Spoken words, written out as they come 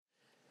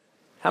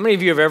How many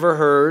of you have ever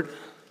heard,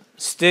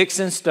 sticks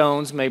and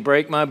stones may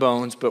break my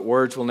bones, but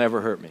words will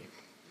never hurt me?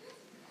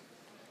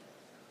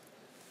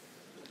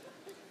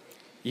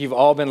 You've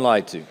all been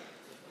lied to.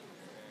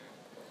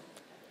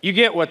 You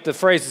get what the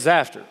phrase is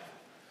after.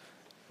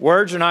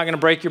 Words are not going to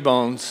break your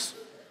bones,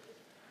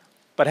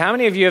 but how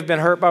many of you have been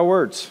hurt by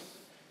words?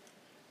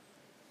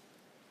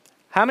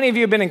 How many of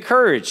you have been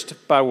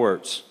encouraged by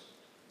words?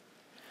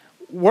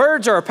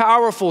 Words are a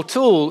powerful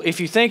tool, if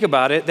you think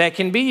about it, that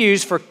can be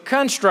used for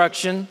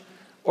construction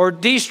or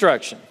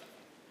destruction.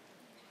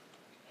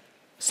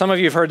 Some of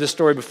you have heard this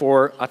story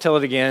before. I'll tell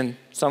it again.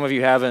 Some of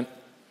you haven't.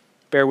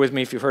 Bear with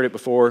me if you've heard it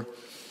before.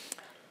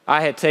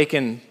 I had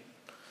taken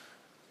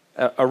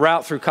a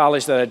route through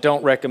college that I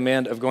don't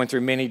recommend of going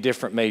through many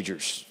different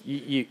majors.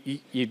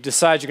 You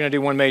decide you're going to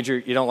do one major,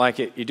 you don't like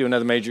it. You do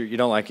another major, you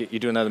don't like it. You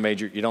do another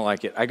major, you don't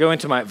like it. I go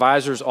into my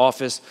advisor's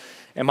office,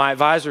 and my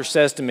advisor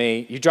says to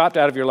me, you dropped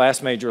out of your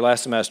last major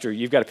last semester.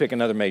 You've got to pick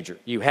another major.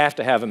 You have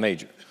to have a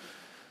major.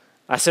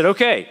 I said,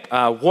 okay,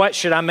 what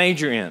should I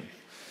major in?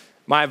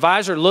 My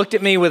advisor looked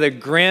at me with a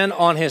grin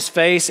on his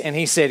face, and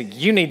he said,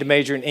 you need to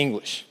major in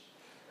English.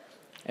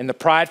 In the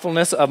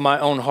pridefulness of my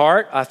own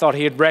heart, I thought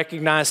he had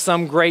recognized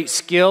some great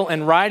skill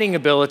and writing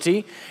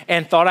ability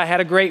and thought I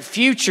had a great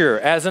future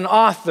as an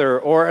author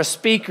or a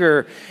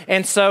speaker.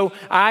 And so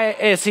I,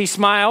 as he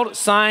smiled,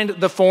 signed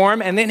the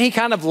form, and then he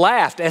kind of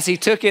laughed as he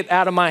took it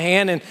out of my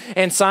hand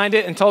and signed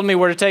it and told me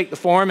where to take the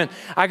form. And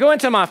I go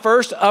into my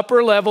first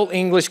upper-level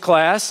English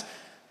class.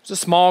 It's a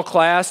small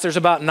class. There's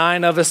about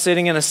 9 of us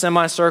sitting in a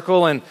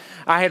semicircle, and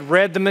I had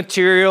read the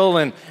material,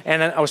 and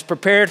I was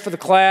prepared for the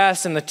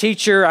class, and the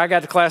teacher, I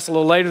got to class a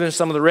little later than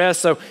some of the rest,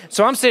 so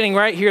I'm sitting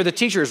right here. The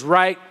teacher is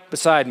right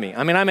beside me.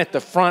 I mean, I'm at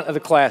the front of the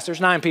class. There's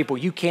 9 people.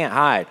 You can't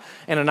hide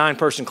in a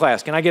 9-person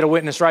class. Can I get a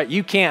witness right?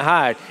 You can't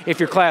hide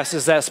if your class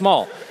is that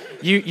small.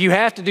 You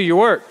have to do your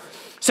work.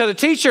 So the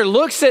teacher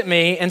looks at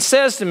me and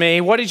says to me,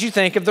 what did you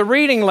think of the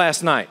reading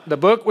last night? The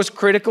book was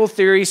Critical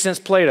Theory Since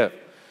Plato.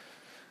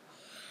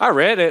 I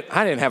read it.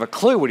 I didn't have a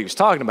clue what he was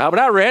talking about, but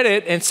I read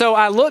it. And so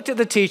I looked at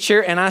the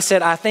teacher and I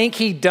said, I think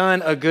he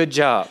done a good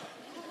job.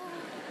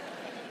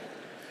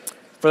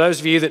 For those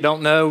of you that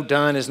don't know,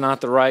 done is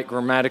not the right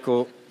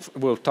grammatical.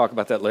 We'll talk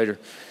about that later.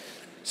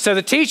 So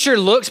the teacher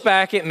looks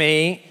back at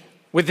me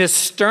with this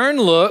stern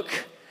look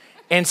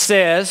and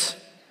says,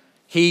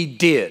 he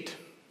did.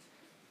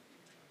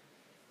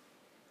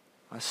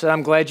 I said,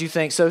 I'm glad you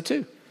think so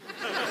too.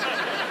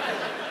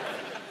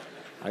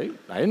 I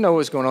didn't know what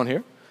was going on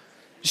here.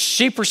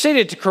 She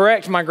proceeded to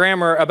correct my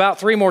grammar about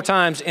 3 more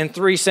times in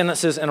 3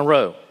 sentences in a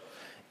row.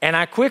 And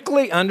I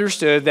quickly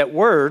understood that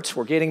words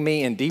were getting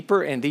me in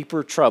deeper and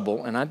deeper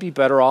trouble, and I'd be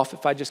better off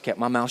if I just kept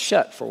my mouth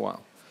shut for a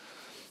while.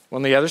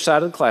 On the other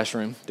side of the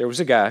classroom, there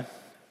was a guy.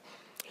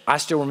 I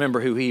still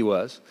remember who he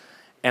was,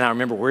 and I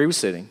remember where he was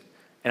sitting,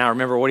 and I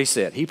remember what he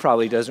said. He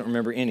probably doesn't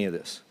remember any of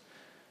this.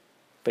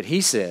 But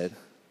he said,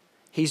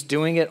 he's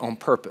doing it on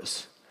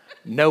purpose.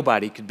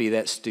 Nobody could be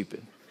that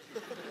stupid.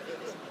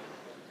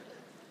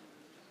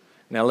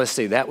 Now, let's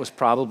see, that was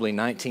probably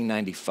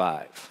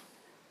 1995.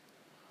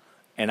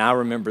 And I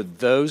remember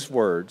those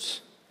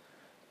words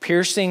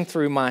piercing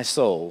through my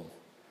soul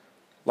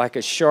like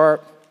a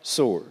sharp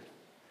sword,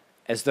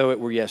 as though it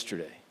were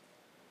yesterday.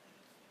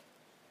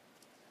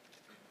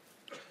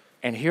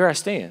 And here I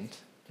stand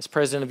as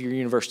president of your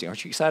university.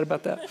 Aren't you excited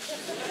about that?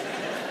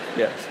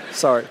 Yeah,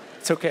 sorry,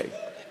 it's okay.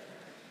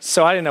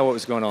 So I didn't know what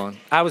was going on.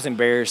 I was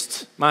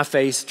embarrassed. My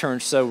face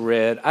turned so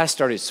red. I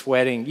started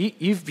sweating.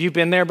 You've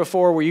been there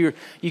before where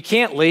you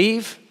can't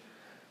leave,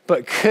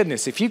 but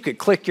goodness, if you could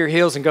click your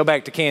heels and go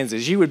back to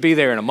Kansas, you would be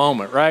there in a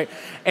moment, right?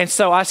 And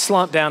so I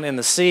slumped down in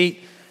the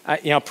seat.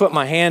 I put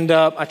my hand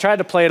up. I tried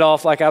to play it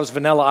off like I was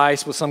Vanilla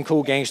Ice with some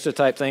cool gangster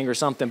type thing or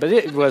something, but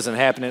it wasn't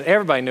happening.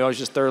 Everybody knew I was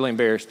just thoroughly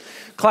embarrassed.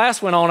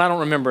 Class went on. I don't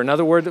remember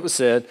another word that was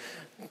said.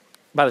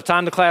 By the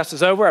time the class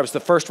was over, I was the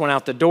first one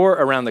out the door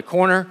around the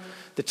corner.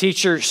 The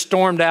teacher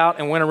stormed out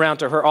and went around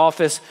to her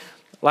office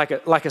like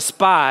a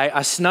spy.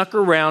 I snuck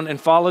around and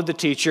followed the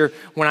teacher.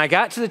 When I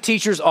got to the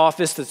teacher's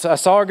office, I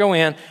saw her go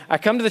in. I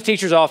come to the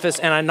teacher's office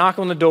and I knock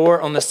on the door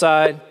on the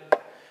side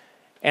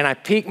and I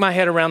peek my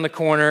head around the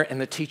corner and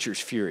the teacher's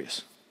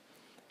furious.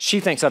 She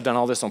thinks I've done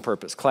all this on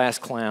purpose. Class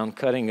clown,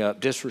 cutting up,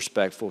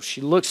 disrespectful.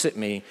 She looks at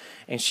me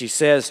and she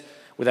says,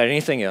 without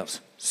anything else,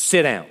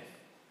 sit down.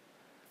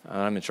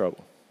 I'm in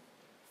trouble.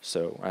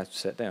 So I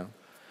sat down.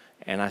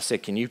 And I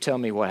said, can you tell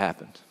me what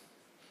happened?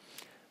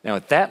 Now,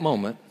 at that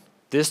moment,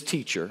 this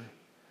teacher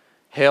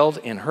held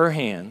in her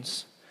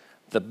hands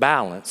the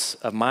balance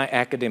of my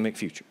academic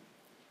future.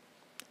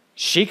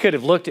 She could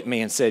have looked at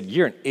me and said,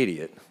 you're an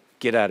idiot.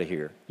 Get out of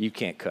here. You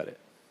can't cut it.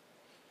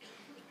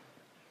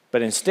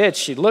 But instead,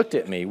 she looked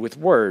at me with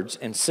words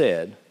and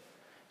said,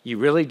 you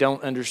really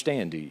don't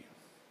understand, do you?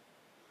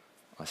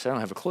 I said, I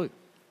don't have a clue.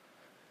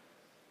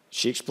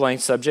 She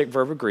explained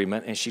subject-verb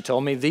agreement, and she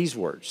told me these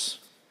words.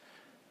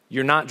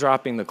 You're not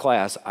dropping the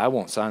class. I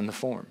won't sign the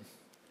form.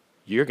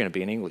 You're going to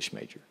be an English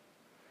major.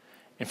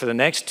 And for the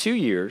next 2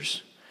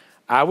 years,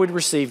 I would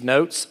receive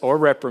notes or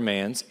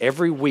reprimands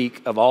every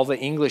week of all the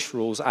English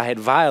rules I had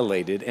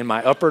violated in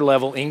my upper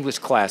level English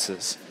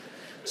classes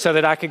so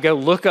that I could go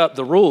look up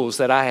the rules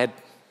that I had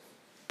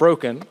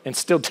broken and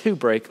still do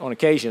break on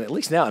occasion. At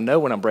least now I know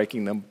when I'm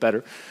breaking them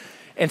better.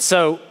 And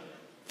so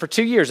for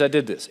 2 years I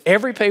did this.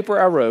 Every paper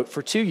I wrote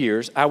for 2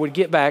 years, I would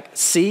get back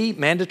C,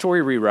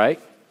 mandatory rewrite,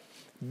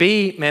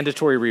 B,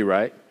 mandatory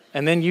rewrite,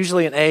 and then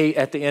usually an A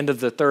at the end of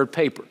the third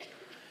paper.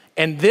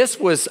 And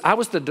I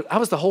was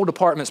the whole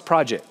department's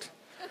project.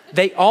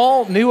 They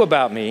all knew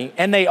about me,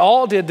 and they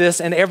all did this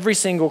in every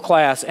single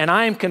class. And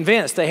I am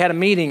convinced they had a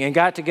meeting and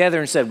got together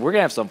and said, we're going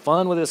to have some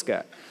fun with this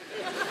guy.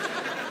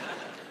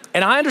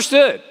 And I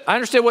understood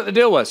what the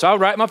deal was. So I would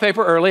write my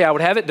paper early. I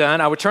would have it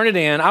done. I would turn it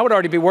in. I would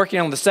already be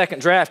working on the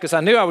second draft because I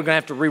knew I was going to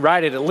have to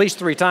rewrite it at least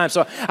 3 times.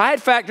 So I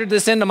had factored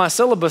this into my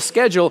syllabus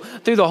schedule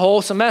through the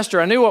whole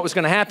semester. I knew what was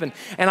going to happen.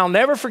 And I'll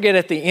never forget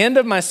at the end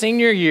of my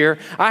senior year,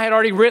 I had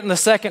already written the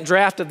second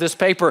draft of this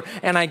paper.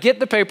 And I get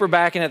the paper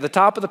back, and at the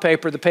top of the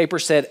paper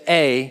said,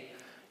 A,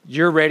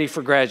 you're ready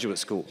for graduate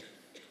school.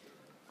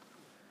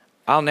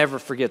 I'll never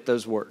forget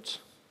those words.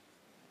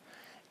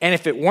 And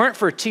if it weren't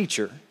for a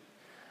teacher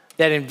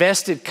that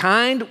invested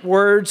kind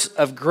words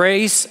of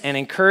grace and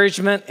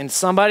encouragement in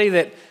somebody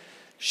that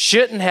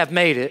shouldn't have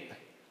made it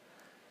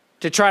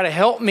to try to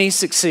help me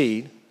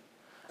succeed,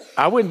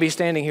 I wouldn't be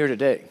standing here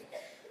today.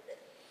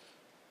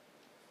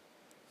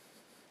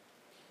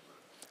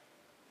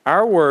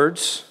 Our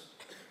words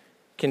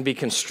can be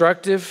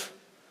constructive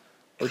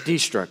or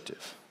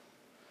destructive.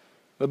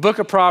 The book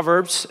of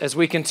Proverbs, as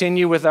we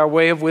continue with our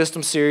Way of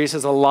Wisdom series,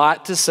 has a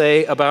lot to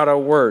say about our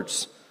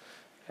words,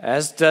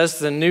 as does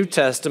the New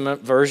Testament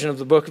version of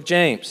the book of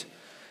James.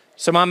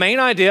 So my main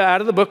idea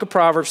out of the book of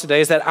Proverbs today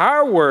is that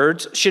our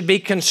words should be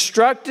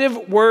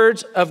constructive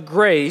words of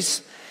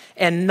grace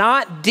and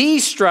not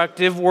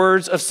destructive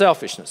words of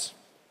selfishness.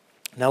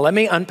 Now let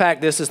me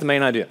unpack this as the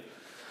main idea.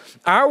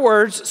 Our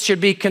words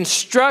should be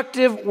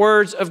constructive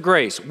words of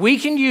grace. We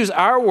can use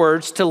our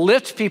words to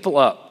lift people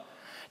up,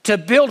 to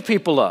build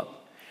people up.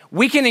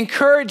 We can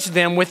encourage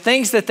them with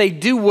things that they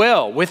do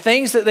well, with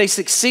things that they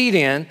succeed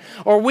in,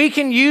 or we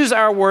can use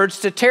our words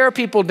to tear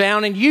people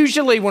down. And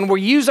usually when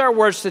we use our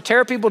words to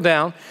tear people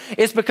down,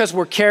 it's because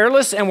we're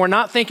careless and we're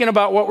not thinking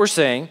about what we're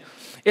saying.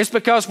 It's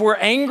because we're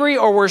angry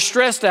or we're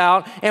stressed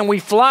out and we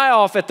fly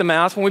off at the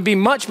mouth when we'd be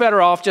much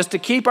better off just to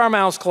keep our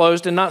mouths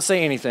closed and not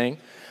say anything.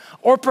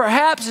 Or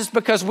perhaps it's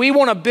because we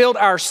want to build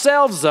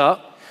ourselves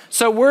up.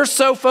 So we're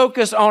so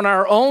focused on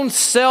our own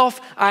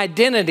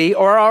self-identity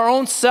or our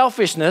own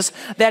selfishness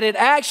that it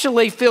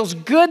actually feels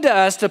good to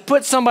us to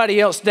put somebody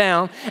else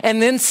down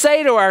and then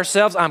say to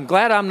ourselves, I'm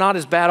glad I'm not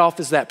as bad off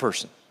as that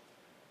person.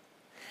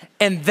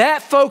 And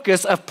that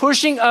focus of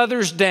pushing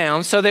others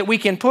down so that we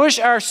can push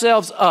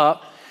ourselves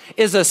up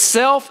is a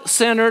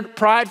self-centered,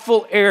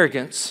 prideful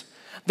arrogance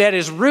that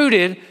is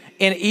rooted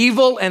in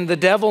evil and the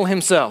devil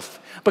himself.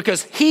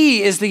 Because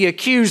he is the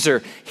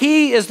accuser.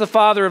 He is the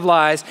father of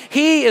lies.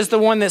 He is the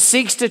one that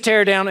seeks to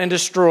tear down and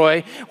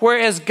destroy.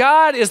 Whereas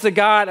God is the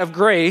God of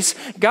grace.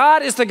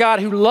 God is the God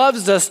who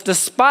loves us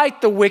despite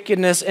the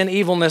wickedness and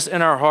evilness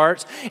in our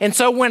hearts. And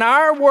so when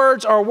our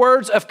words are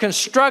words of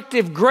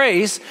constructive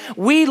grace,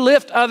 we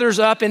lift others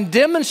up and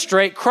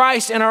demonstrate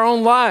Christ in our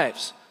own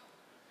lives.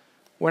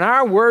 When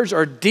our words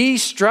are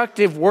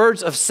destructive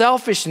words of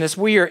selfishness,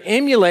 we are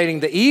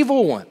emulating the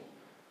evil one.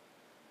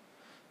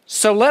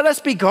 So let us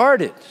be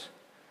guarded.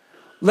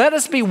 Let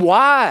us be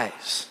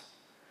wise.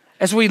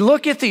 As we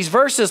look at these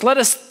verses, let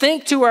us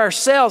think to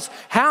ourselves,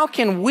 how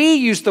can we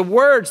use the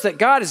words that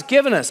God has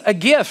given us? A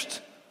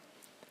gift.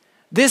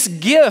 This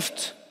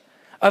gift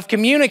of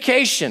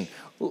communication,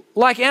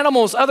 like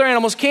animals, other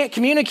animals can't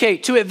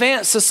communicate to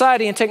advance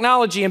society and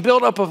technology and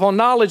build up upon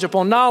knowledge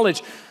upon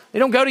knowledge. They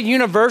don't go to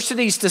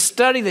universities to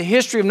study the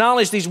history of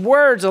knowledge. These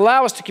words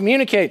allow us to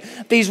communicate.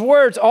 These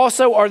words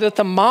also are the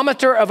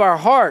thermometer of our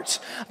hearts,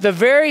 the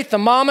very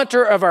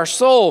thermometer of our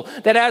soul,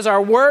 that as our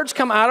words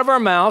come out of our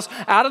mouths,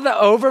 out of the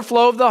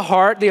overflow of the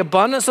heart, the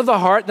abundance of the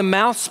heart, the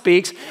mouth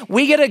speaks,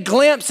 we get a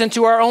glimpse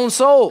into our own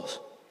souls.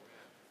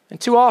 And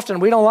too often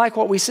we don't like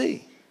what we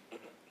see.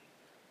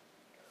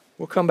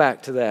 We'll come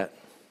back to that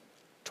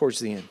towards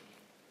the end.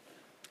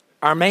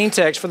 Our main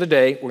text for the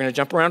day, we're going to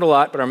jump around a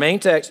lot, but our main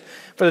text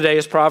for the day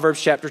is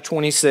Proverbs chapter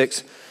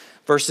 26,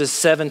 verses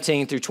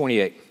 17 through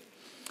 28.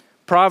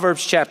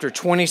 Proverbs chapter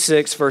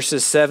 26,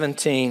 verses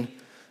 17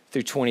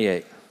 through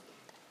 28.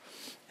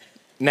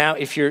 Now,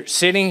 if you're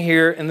sitting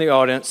here in the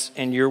audience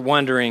and you're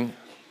wondering,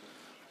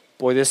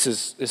 boy, this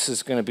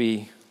is going to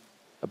be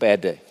a bad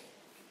day.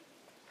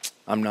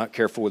 I'm not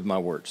careful with my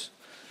words.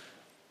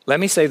 Let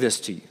me say this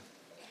to you.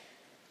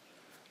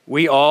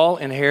 We all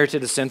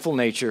inherited a sinful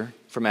nature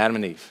from Adam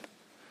and Eve.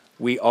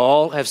 We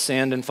all have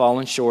sinned and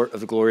fallen short of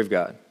the glory of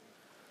God.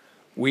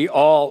 We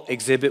all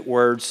exhibit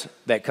words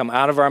that come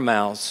out of our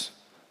mouths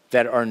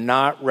that are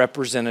not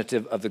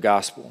representative of the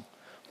gospel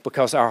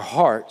because our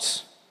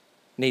hearts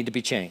need to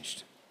be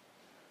changed.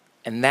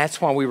 And that's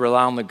why we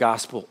rely on the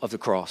gospel of the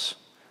cross.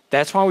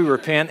 That's why we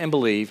repent and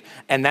believe,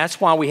 and that's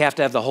why we have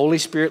to have the Holy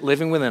Spirit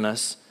living within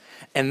us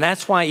And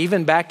that's why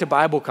even back to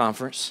Bible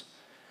conference,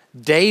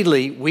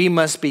 daily we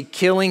must be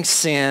killing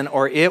sin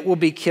or it will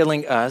be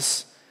killing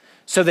us,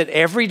 so that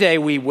every day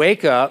we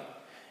wake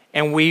up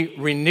and we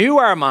renew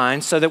our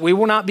minds so that we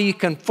will not be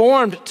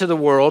conformed to the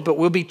world, but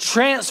will be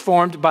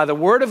transformed by the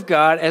Word of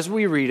God as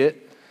we read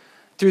it,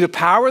 through the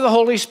power of the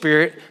Holy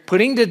Spirit,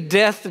 putting to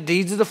death the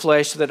deeds of the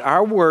flesh so that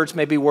our words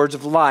may be words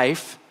of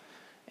life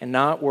and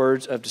not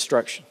words of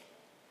destruction.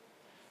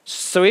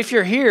 So if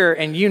you're here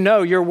and you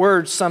know your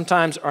words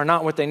sometimes are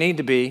not what they need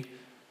to be,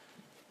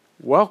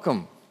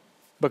 welcome,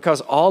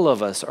 because all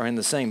of us are in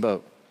the same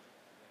boat.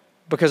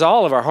 Because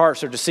all of our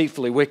hearts are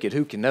deceitfully wicked,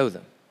 who can know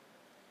them?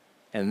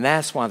 And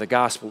that's why the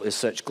gospel is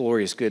such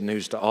glorious good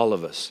news to all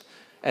of us,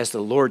 as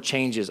the Lord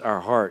changes our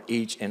heart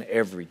each and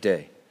every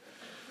day.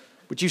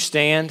 Would you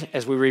stand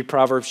as we read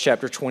Proverbs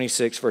chapter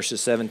 26,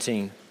 verses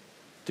 17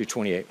 through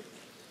 28?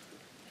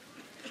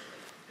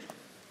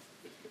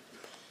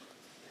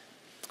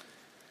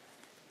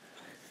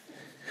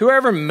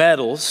 Whoever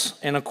meddles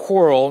in a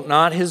quarrel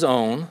not his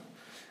own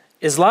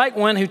is like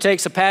one who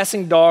takes a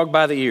passing dog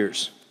by the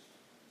ears,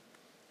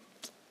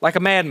 like a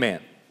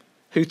madman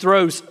who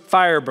throws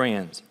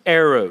firebrands,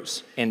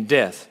 arrows, and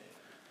death.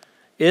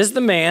 Is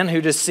the man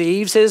who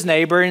deceives his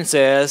neighbor and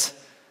says,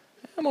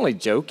 I'm only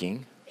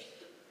joking.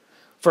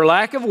 For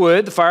lack of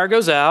wood, the fire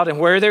goes out, and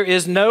where there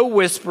is no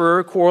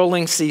whisperer,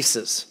 quarreling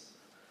ceases.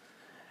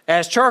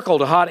 As charcoal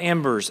to hot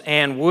embers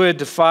and wood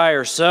to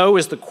fire, so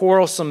is the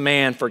quarrelsome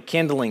man for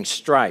kindling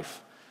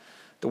strife.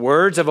 The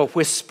words of a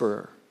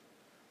whisperer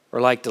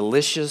are like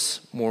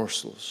delicious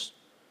morsels.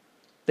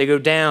 They go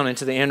down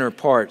into the inner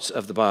parts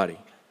of the body.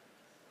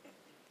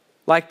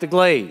 Like the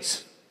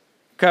glaze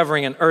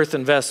covering an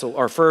earthen vessel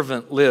are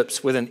fervent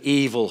lips with an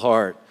evil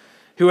heart.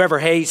 Whoever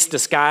hates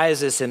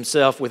disguises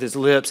himself with his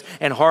lips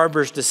and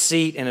harbors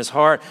deceit in his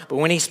heart. But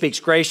when he speaks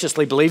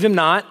graciously, believe him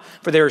not,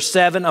 for there are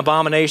 7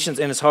 abominations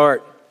in his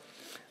heart.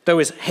 Though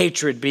his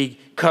hatred be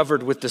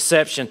covered with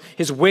deception,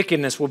 his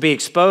wickedness will be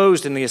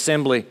exposed in the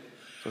assembly.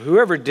 So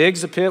whoever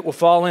digs a pit will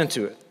fall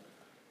into it,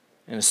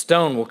 and a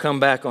stone will come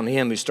back on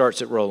him who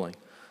starts it rolling.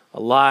 A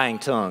lying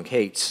tongue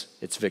hates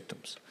its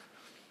victims.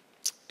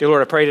 Dear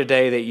Lord, I pray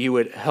today that you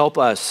would help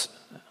us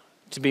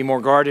to be more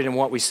guarded in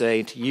what we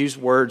say, to use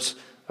words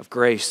of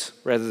grace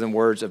rather than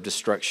words of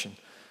destruction.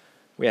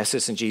 We ask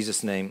this in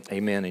Jesus' name,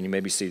 amen, and you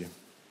may be seated.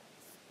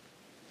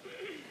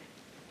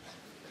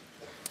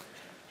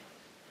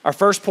 Our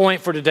first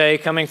point for today,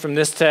 coming from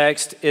this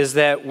text, is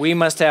that we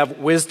must have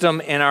wisdom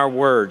in our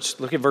words.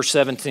 Look at verse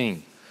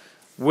 17.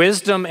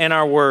 Wisdom in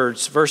our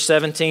words. Verse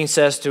 17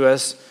 says to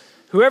us,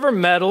 whoever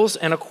meddles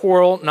in a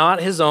quarrel not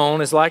his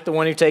own is like the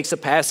one who takes a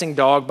passing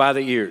dog by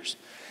the ears.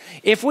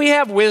 If we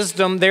have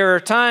wisdom, there are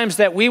times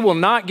that we will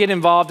not get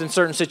involved in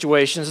certain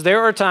situations.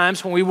 There are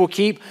times when we will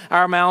keep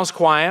our mouths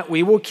quiet.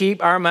 We will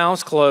keep our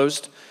mouths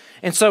closed.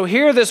 And so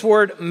here this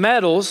word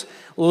meddles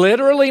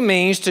literally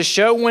means to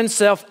show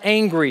oneself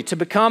angry, to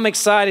become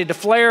excited, to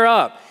flare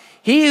up.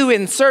 He who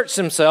inserts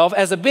himself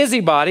as a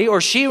busybody, or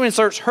she who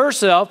inserts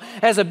herself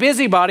as a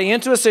busybody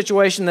into a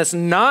situation that's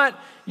not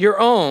your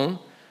own,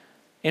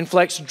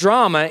 inflicts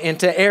drama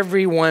into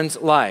everyone's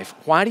life.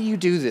 Why do you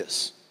do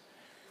this?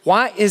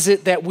 Why is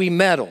it that we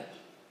meddle?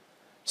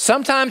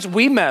 Sometimes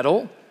we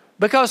meddle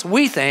because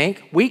we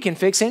think we can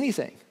fix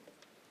anything.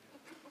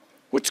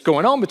 What's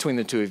going on between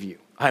the two of you?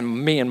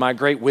 Me and my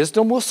great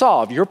wisdom will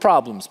solve your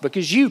problems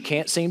because you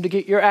can't seem to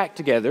get your act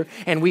together,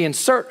 and we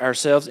insert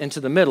ourselves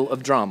into the middle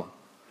of drama.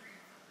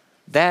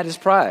 That is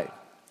pride.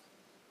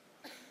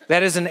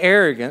 That is an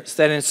arrogance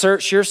that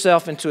inserts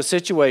yourself into a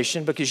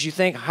situation because you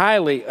think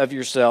highly of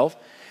yourself,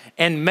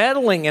 and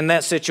meddling in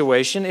that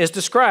situation is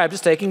described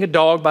as taking a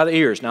dog by the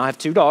ears. Now, I have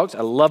 2 dogs.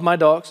 I love my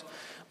dogs.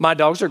 My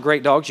dogs are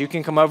great dogs. You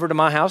can come over to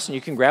my house and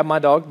you can grab my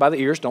dog by the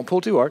ears. Don't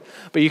pull too hard,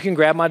 but you can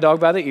grab my dog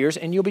by the ears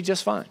and you'll be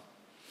just fine.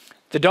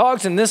 The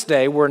dogs in this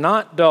day were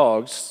not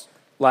dogs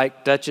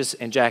like Duchess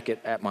and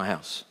Jacket at my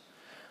house.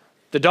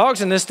 The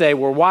dogs in this day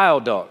were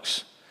wild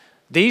dogs.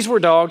 These were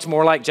dogs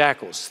more like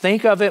jackals.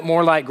 Think of it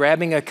more like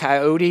grabbing a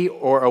coyote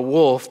or a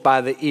wolf by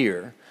the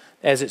ear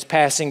as it's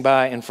passing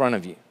by in front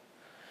of you.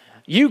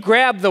 You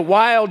grab the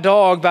wild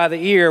dog by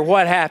the ear,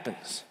 what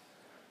happens?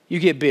 You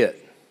get bit.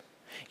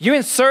 You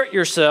insert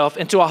yourself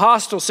into a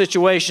hostile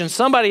situation,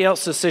 somebody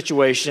else's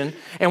situation,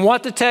 and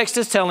what the text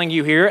is telling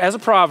you here as a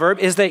proverb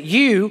is that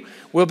you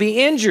will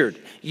be injured.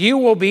 You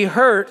will be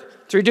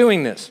hurt through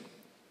doing this.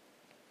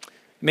 It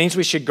means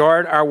we should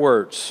guard our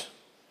words.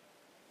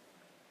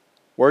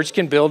 Words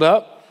can build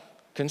up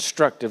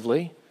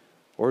constructively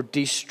or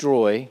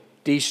destroy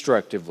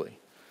destructively.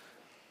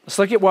 Let's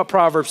look at what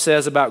Proverbs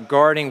says about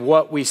guarding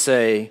what we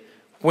say,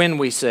 when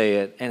we say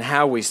it, and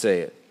how we say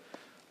it.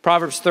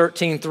 Proverbs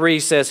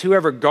 13:3 says,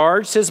 whoever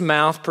guards his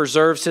mouth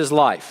preserves his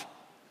life.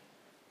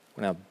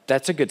 Now,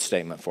 that's a good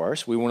statement for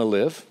us. We want to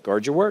live.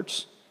 Guard your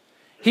words.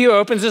 He who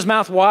opens his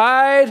mouth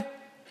wide,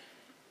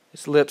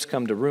 his lips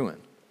come to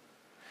ruin.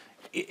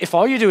 If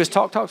all you do is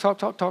talk, that's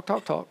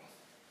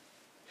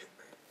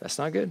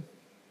not good.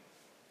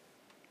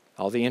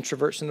 All the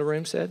introverts in the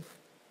room said,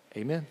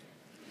 amen.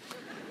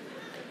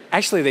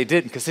 Actually, they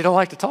didn't because they don't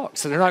like to talk,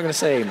 so they're not going to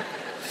say amen.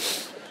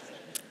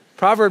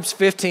 Proverbs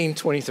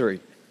 15:23.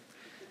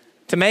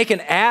 To make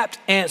an apt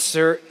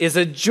answer is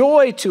a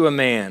joy to a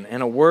man,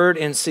 and a word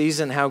in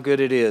season, how good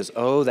it is.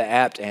 Oh, the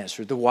apt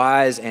answer, the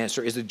wise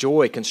answer is a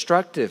joy,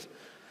 constructive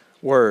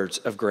words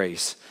of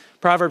grace.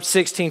 Proverbs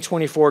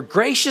 16:24,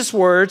 gracious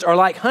words are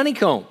like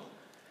honeycomb,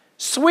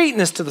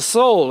 sweetness to the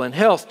soul and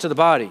health to the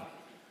body.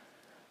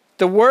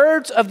 The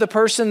words of the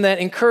person that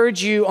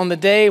encourage you on the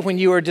day when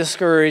you are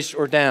discouraged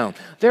or down,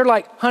 they're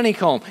like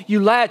honeycomb. You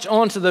latch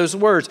onto those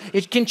words.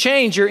 It can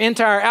change your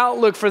entire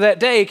outlook for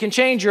that day. It can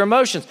change your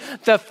emotions.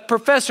 The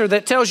professor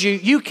that tells you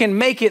you can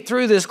make it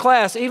through this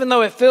class, even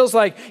though it feels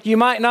like you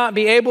might not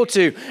be able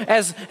to.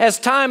 As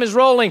time is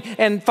rolling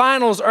and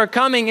finals are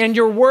coming and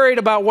you're worried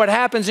about what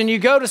happens and you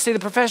go to see the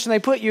professor and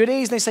they put you at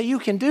ease and they say, you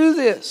can do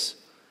this.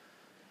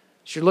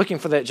 So you're looking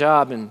for that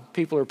job and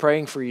people are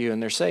praying for you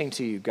and they're saying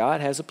to you,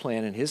 God has a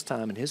plan in His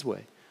time and His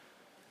way.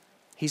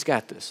 He's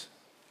got this.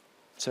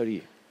 So do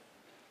you.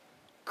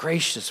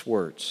 Gracious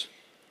words.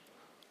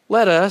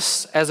 Let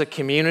us as a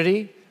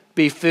community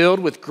be filled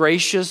with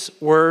gracious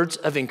words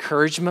of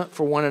encouragement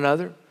for one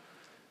another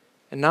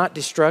and not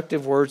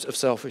destructive words of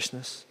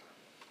selfishness.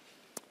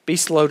 Be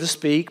slow to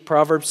speak.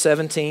 Proverbs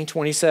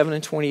 17:27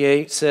 and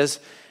 28 says,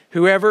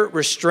 whoever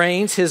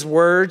restrains his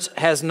words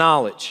has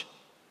knowledge.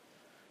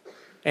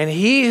 And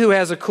he who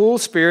has a cool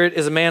spirit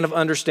is a man of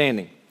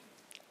understanding.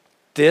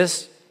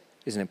 This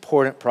is an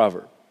important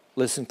proverb.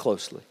 Listen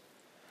closely.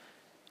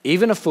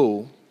 Even a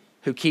fool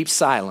who keeps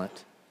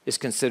silent is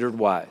considered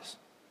wise.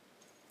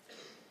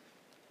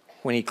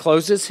 When he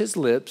closes his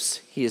lips,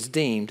 he is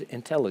deemed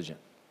intelligent.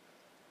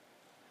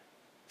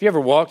 Have you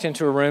ever walked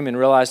into a room and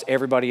realized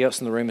everybody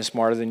else in the room is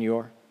smarter than you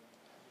are?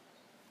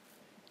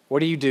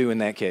 What do you do in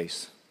that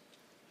case?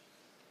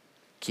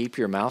 Keep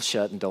your mouth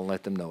shut and don't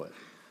let them know it.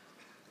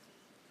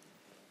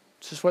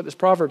 This is what this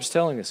proverb is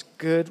telling us.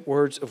 Good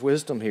words of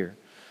wisdom here.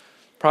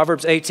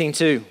 Proverbs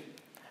 18:2.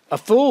 A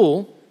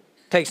fool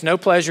takes no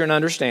pleasure in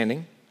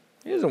understanding.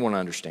 He doesn't want to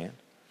understand.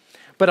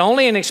 But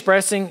only in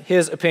expressing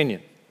his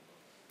opinion.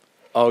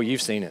 Oh,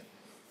 you've seen it.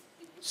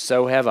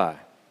 So have I.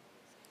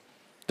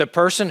 The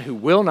person who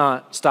will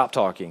not stop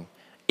talking,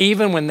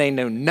 even when they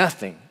know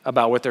nothing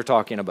about what they're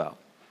talking about.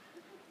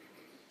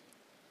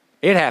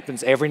 It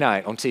happens every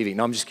night on TV.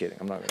 No, I'm just kidding.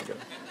 I'm not going to go.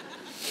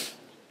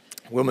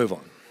 We'll move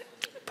on.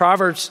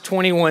 Proverbs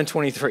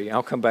 21:23.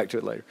 I'll come back to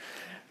it later.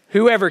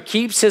 Whoever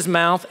keeps his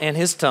mouth and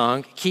his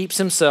tongue keeps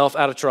himself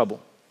out of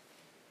trouble.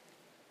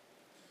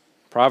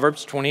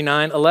 Proverbs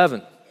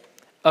 29:11.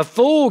 A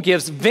fool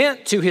gives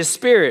vent to his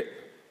spirit.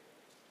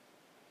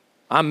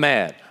 I'm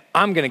mad.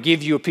 I'm going to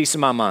give you a piece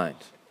of my mind.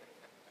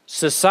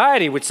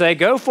 Society would say,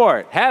 go for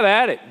it. Have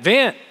at it.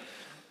 Vent.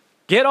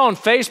 Get on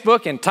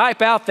Facebook and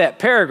type out that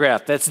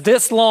paragraph that's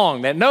this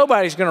long that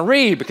nobody's going to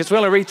read because we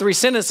only read 3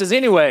 sentences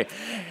anyway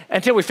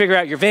until we figure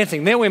out you're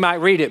venting. Then we might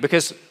read it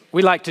because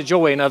we like to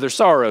joy in other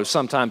sorrows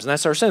sometimes, and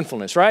that's our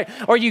sinfulness, right?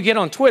 Or you get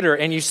on Twitter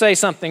and you say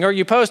something, or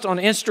you post on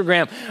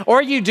Instagram,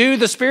 or you do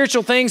the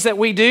spiritual things that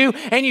we do,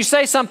 and you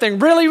say something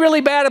really,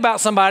 really bad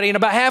about somebody, and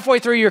about halfway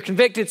through you're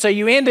convicted, so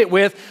you end it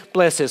with,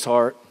 bless his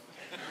heart.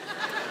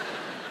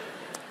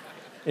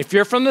 If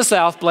you're from the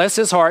South, bless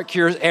his heart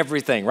cures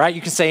everything, right?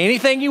 You can say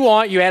anything you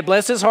want. You add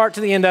bless his heart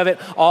to the end of it.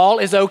 All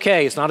is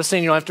okay. It's not a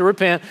sin. You don't have to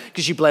repent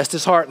because you blessed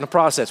his heart in the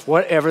process,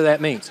 whatever that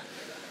means.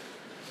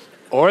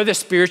 Or the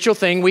spiritual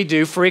thing we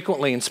do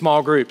frequently in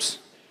small groups.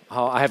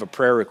 Oh, I have a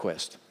prayer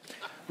request.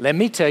 Let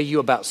me tell you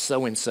about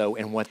so-and-so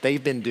and what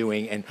they've been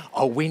doing. And,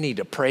 oh, we need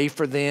to pray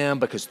for them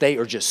because they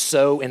are just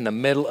so in the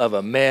middle of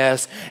a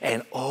mess.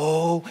 And,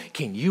 oh,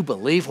 can you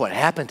believe what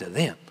happened to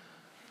them?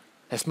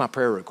 That's my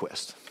prayer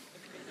request.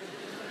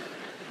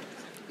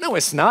 No,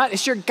 it's not.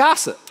 It's your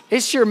gossip.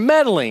 It's your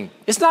meddling.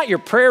 It's not your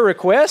prayer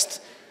request.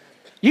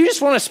 You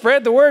just want to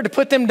spread the word to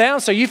put them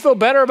down so you feel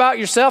better about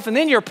yourself, and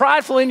then you're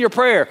prideful in your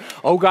prayer.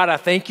 Oh, God, I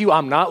thank you.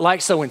 I'm not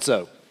like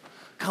so-and-so.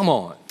 Come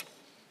on.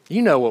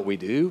 You know what we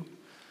do.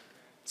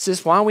 This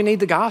is why we need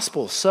the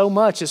gospel so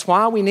much. It's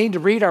why we need to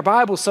read our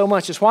Bible so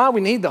much. It's why we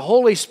need the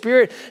Holy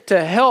Spirit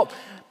to help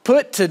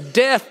put to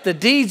death the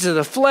deeds of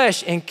the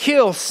flesh and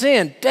kill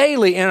sin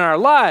daily in our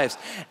lives.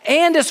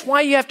 And it's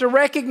why you have to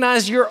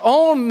recognize your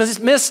own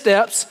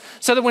missteps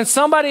so that when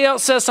somebody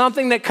else says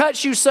something that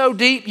cuts you so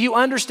deep, you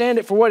understand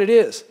it for what it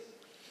is.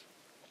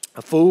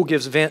 A fool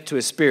gives vent to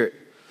his spirit,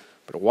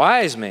 but a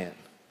wise man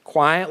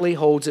quietly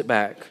holds it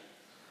back.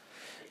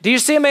 Do you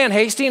see a man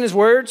hasty in his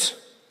words?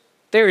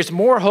 There is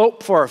more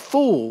hope for a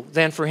fool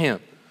than for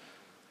him.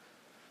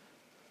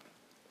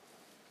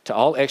 To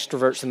all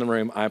extroverts in the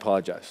room, I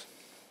apologize.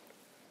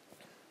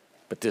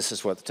 But this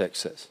is what the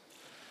text says.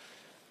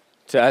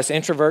 To us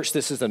introverts,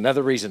 this is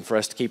another reason for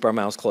us to keep our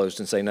mouths closed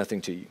and say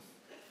nothing to you.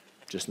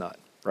 Just not,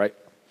 right?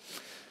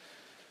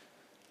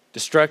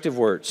 Destructive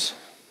words.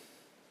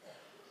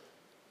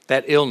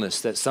 That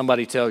illness that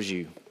somebody tells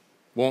you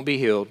won't be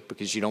healed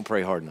because you don't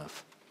pray hard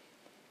enough.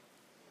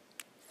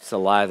 It's a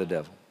lie of the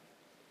devil.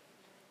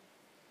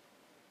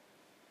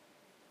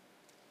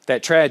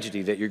 That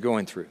tragedy that you're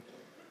going through.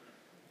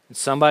 And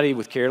somebody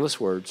with careless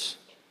words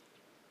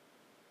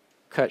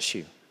cuts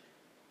you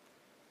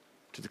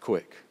to the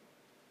quick.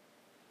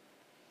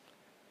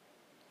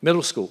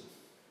 Middle school,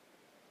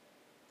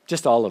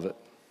 just all of it.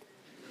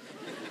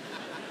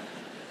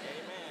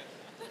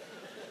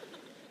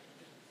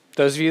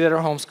 Those of you that are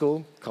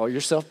homeschooled, call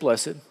yourself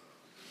blessed.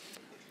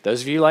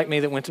 Those of you like me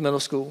that went to middle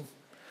school,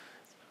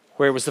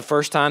 where it was the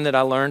first time that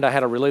I learned I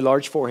had a really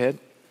large forehead,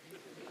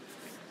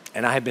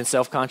 and I have been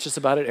self-conscious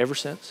about it ever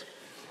since.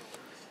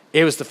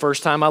 It was the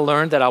first time I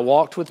learned that I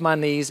walked with my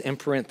knees in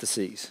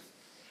parentheses.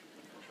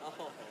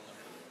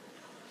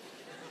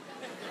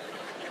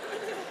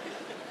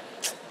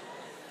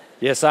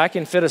 Yes, I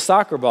can fit a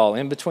soccer ball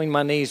in between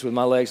my knees with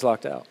my legs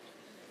locked out.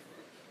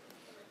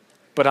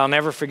 But I'll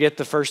never forget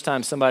the first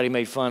time somebody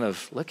made fun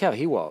of, look how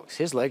he walks.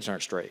 His legs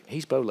aren't straight.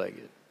 He's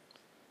bow-legged.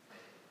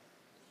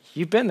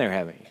 You've been there,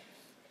 haven't you?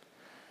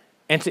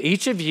 And to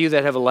each of you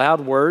that have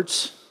allowed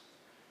words,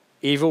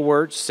 evil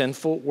words,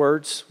 sinful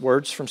words,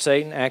 words from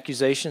Satan,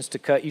 accusations to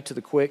cut you to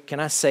the quick,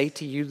 can I say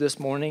to you this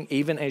morning,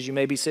 even as you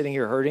may be sitting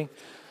here hurting,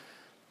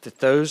 that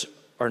those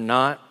are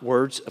not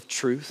words of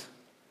truth?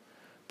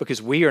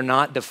 Because we are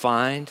not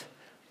defined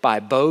by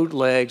bowed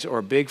legs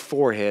or big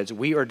foreheads.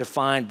 We are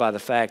defined by the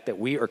fact that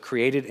we are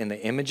created in the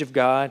image of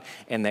God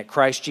and that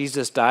Christ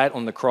Jesus died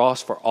on the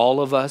cross for all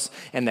of us,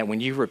 and that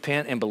when you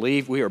repent and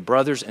believe, we are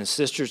brothers and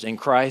sisters in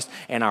Christ,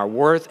 and our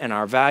worth and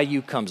our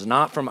value comes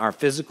not from our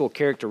physical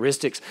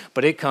characteristics,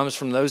 but it comes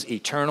from those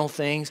eternal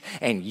things,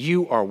 and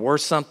you are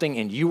worth something,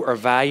 and you are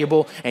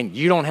valuable, and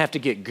you don't have to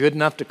get good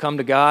enough to come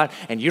to God,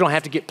 and you don't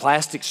have to get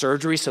plastic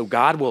surgery so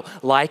God will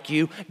like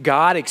you.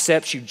 God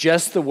accepts you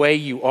just the way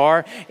you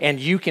are, and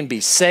you can be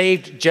saved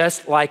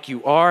just like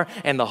you are,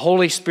 and the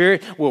Holy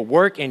Spirit will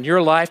work in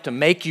your life to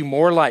make you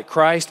more like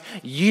Christ.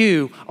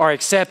 You are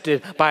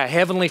accepted by a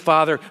heavenly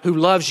Father who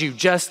loves you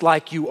just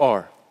like you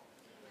are.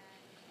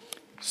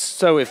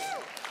 So if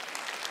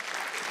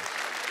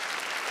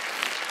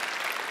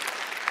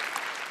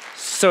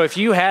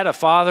you had a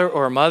father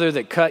or a mother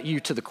that cut you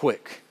to the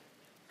quick,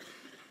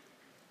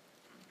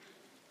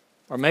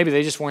 or maybe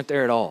they just weren't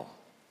there at all,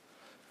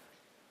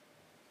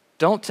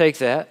 don't take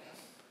that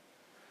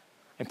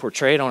and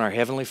portray it on our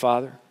Heavenly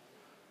Father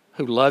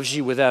who loves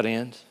you without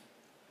end,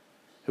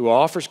 who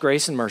offers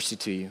grace and mercy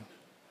to you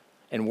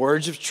and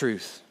words of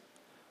truth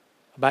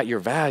about your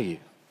value.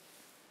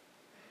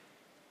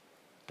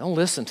 Don't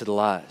listen to the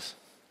lies.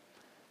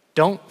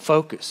 Don't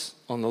focus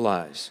on the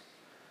lies.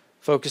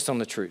 Focus on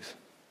the truth.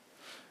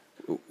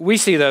 We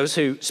see those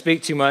who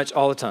speak too much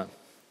all the time.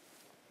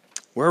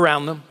 We're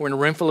around them. We're in a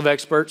room full of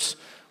experts.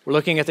 We're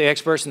looking at the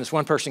experts, and this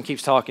one person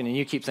keeps talking, and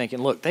you keep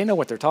thinking, look, they know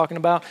what they're talking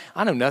about.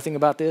 I know nothing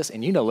about this,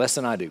 and you know less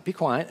than I do. Be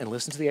quiet and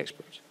listen to the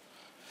experts.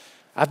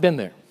 I've been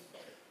there.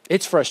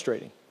 It's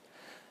frustrating.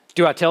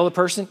 Do I tell the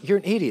person, you're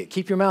an idiot,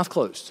 keep your mouth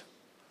closed?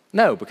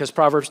 No, because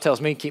Proverbs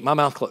tells me keep my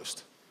mouth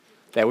closed.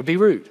 That would be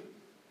rude.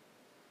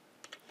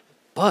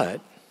 But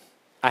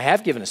I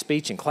have given a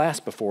speech in class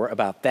before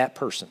about that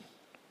person.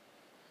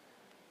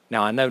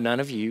 Now, I know none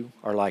of you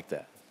are like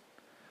that.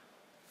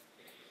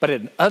 But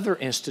in other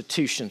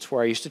institutions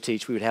where I used to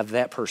teach, we would have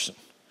that person.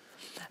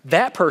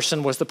 That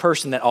person was the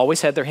person that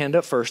always had their hand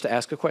up first to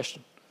ask a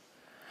question.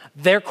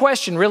 Their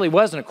question really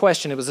wasn't a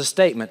question, it was a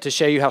statement to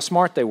show you how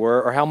smart they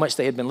were or how much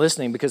they had been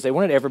listening, because they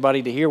wanted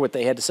everybody to hear what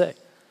they had to say.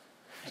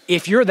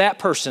 If you're that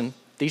person,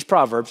 these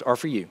Proverbs are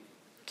for you.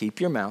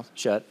 Keep your mouth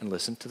shut and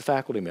listen to the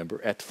faculty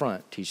member at the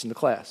front teaching the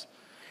class.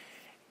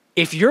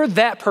 If you're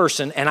that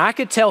person, and I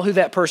could tell who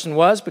that person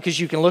was because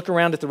you can look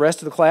around at the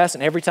rest of the class,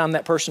 and every time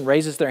that person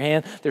raises their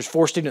hand, there's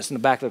 4 students in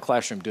the back of the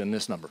classroom doing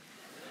this number.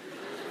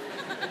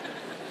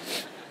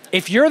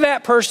 If you're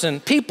that person,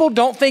 people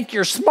don't think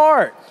you're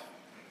smart.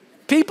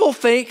 People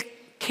think,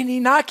 can he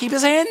not keep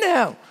his hand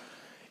down?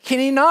 Can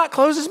he not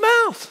close his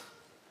mouth?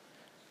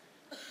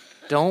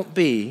 Don't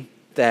be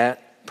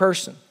that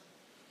person.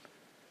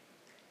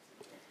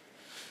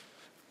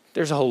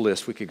 There's a whole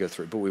list we could go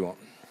through, but we won't.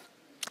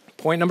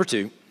 Point number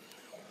 2.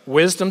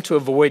 Wisdom to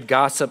avoid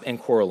gossip and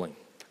quarreling.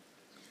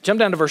 Jump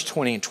down to verse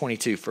 20 and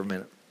 22 for a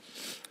minute.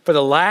 For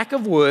the lack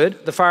of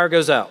wood, the fire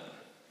goes out.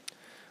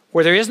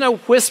 Where there is no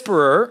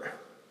whisperer,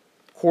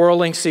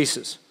 quarreling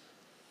ceases.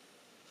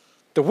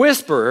 The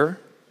whisperer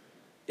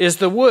is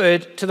the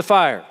wood to the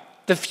fire,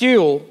 the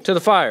fuel to the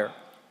fire.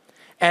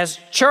 As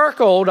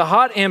charcoal to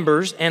hot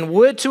embers and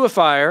wood to a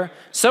fire,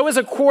 so is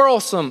a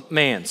quarrelsome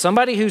man,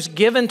 somebody who's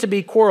given to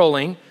be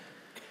quarreling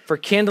for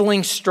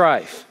kindling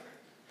strife.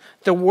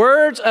 The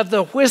words of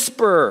the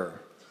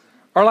whisperer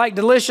are like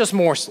delicious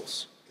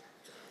morsels.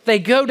 They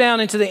go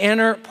down into the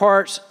inner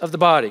parts of the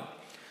body.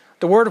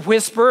 The word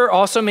whisperer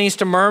also means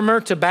to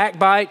murmur, to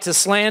backbite, to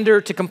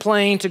slander, to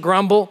complain, to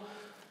grumble.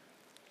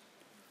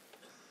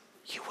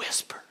 You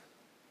whisper.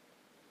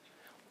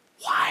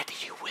 Why do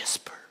you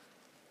whisper?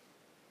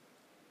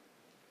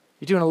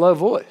 You're doing a low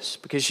voice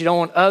because you don't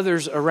want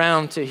others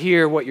around to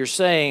hear what you're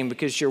saying,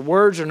 because your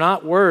words are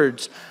not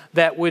words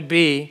that would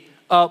be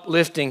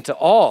uplifting to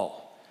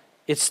all.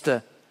 It's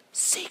the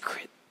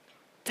secret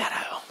that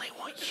I only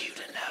want you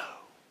to know.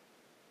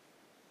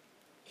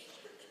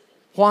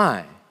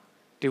 Why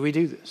do we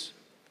do this?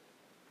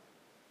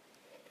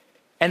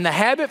 And the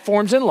habit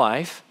forms in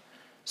life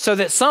so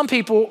that some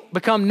people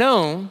become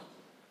known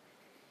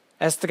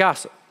as the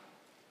gossip.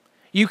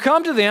 You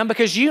come to them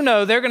because you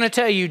know they're going to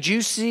tell you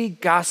juicy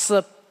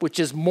gossip, which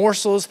is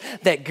morsels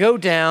that go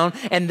down,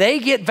 and they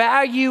get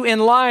value in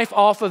life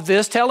off of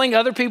this, telling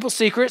other people's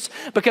secrets,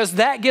 because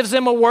that gives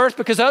them a worth,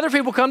 because other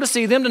people come to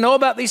see them to know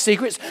about these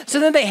secrets. So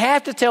then they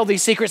have to tell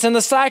these secrets, and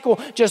the cycle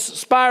just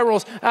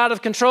spirals out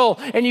of control.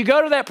 And you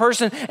go to that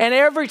person, and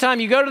every time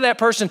you go to that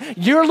person,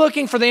 you're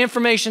looking for the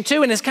information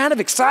too, and it's kind of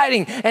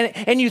exciting,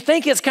 and you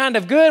think it's kind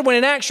of good, when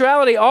in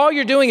actuality, all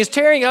you're doing is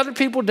tearing other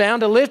people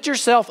down to lift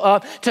yourself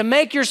up, to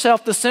make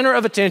yourself the center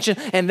of attention,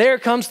 and there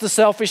comes the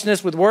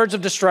selfishness with words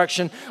of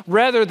destruction,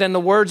 rather than the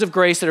words of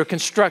grace that are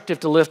constructive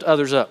to lift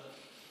others up.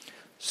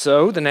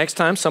 So the next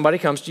time somebody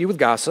comes to you with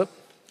gossip,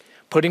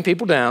 putting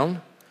people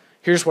down,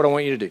 here's what I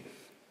want you to do.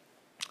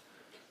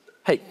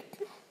 Hey,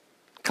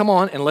 come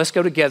on and let's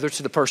go together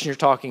to the person you're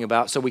talking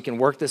about so we can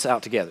work this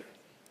out together.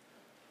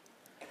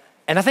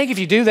 And I think if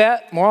you do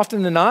that, more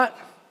often than not,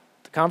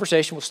 the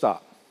conversation will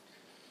stop.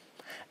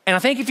 And I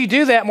think if you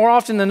do that more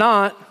often than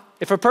not,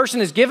 if a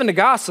person is given to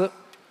gossip,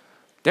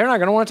 they're not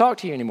going to want to talk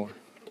to you anymore.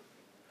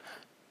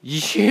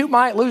 You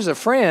might lose a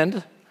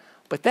friend,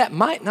 but that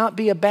might not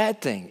be a bad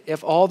thing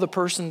if all the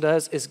person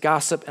does is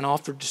gossip and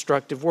offer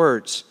destructive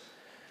words.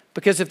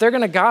 Because if they're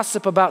going to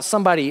gossip about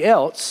somebody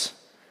else,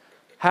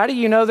 how do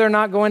you know they're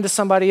not going to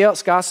somebody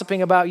else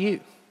gossiping about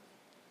you?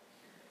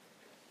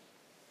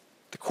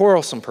 The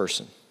quarrelsome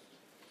person,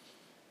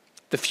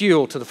 the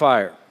fuel to the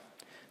fire.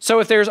 So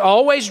if there's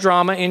always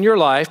drama in your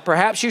life,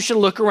 perhaps you should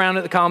look around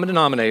at the common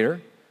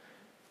denominator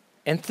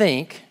and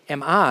think,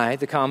 am I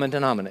the common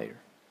denominator?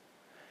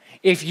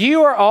 If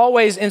you are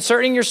always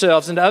inserting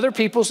yourselves into other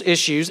people's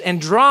issues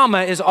and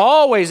drama is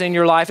always in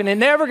your life and it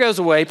never goes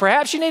away,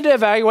 perhaps you need to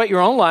evaluate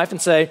your own life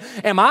and say,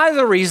 am I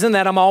the reason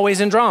that I'm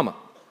always in drama?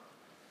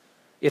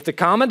 If the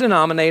common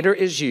denominator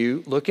is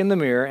you, look in the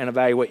mirror and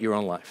evaluate your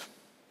own life.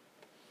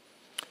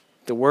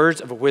 The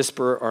words of a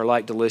whisperer are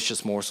like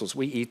delicious morsels.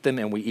 We eat them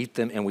and we eat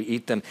them and we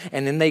eat them,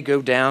 and then they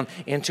go down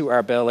into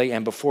our belly,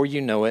 and before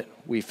you know it,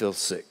 we feel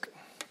sick.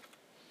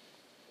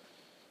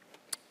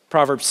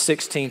 Proverbs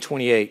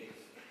 16:28.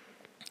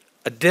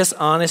 A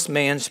dishonest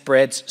man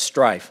spreads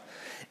strife,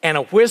 and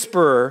a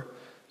whisperer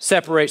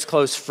separates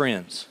close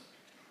friends.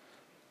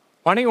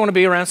 Why don't you want to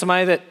be around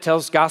somebody that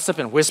tells gossip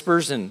and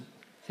whispers and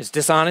is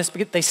dishonest?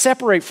 Because they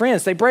separate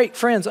friends. They break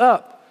friends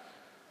up.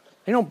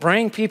 They don't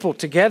bring people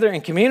together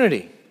in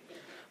community.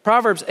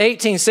 Proverbs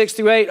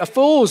 18:6-8, a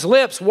fool's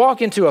lips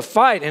walk into a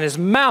fight, and his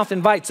mouth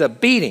invites a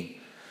beating.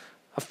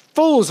 A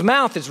fool's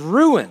mouth is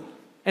ruin,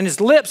 and his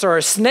lips are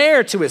a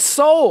snare to his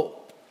soul.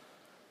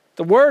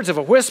 The words of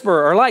a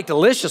whisperer are like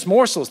delicious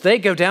morsels. They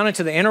go down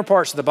into the inner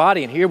parts of the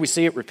body, and here we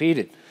see it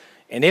repeated.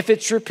 And if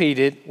it's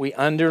repeated, we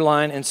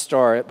underline and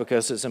star it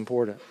because it's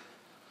important.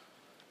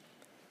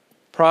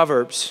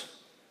 Proverbs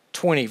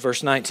 20,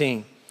 verse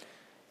 19.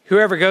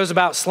 Whoever goes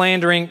about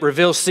slandering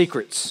reveals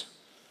secrets.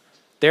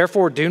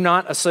 Therefore, do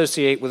not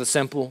associate with a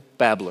simple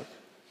babbler.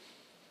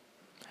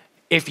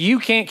 If you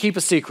can't keep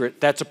a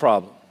secret, that's a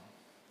problem.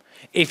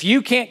 If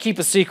you can't keep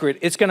a secret,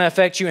 it's going to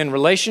affect you in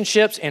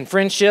relationships, in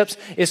friendships.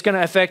 It's going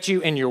to affect you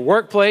in your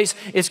workplace.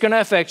 It's going to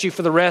affect you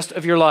for the rest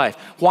of your life.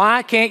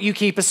 Why can't you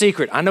keep a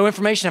secret? I know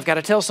information. I've got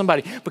to tell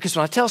somebody, because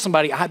when I tell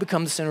somebody, I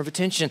become the center of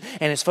attention,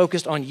 and it's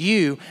focused on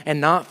you and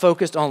not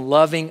focused on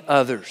loving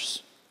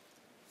others.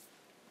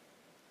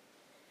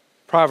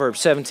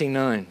 Proverbs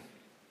 17:9.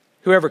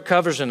 Whoever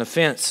covers an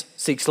offense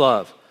seeks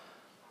love.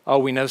 Oh,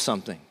 we know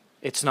something.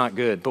 It's not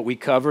good, but we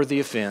cover the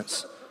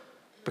offense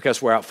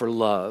because we're out for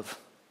love.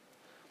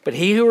 But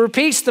he who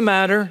repeats the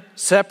matter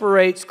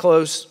separates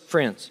close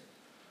friends.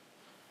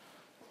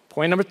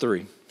 Point number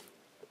 3,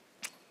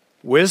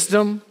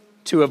 wisdom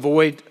to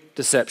avoid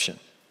deception.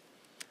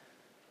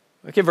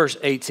 Look at verse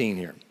 18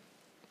 here.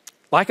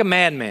 Like a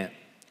madman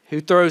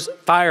who throws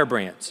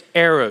firebrands,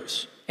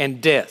 arrows,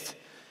 and death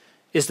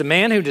is the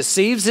man who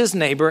deceives his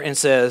neighbor and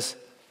says,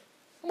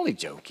 I'm only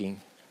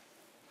joking.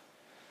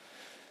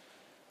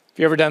 Have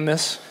you ever done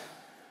this?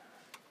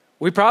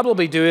 We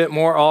probably do it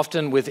more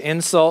often with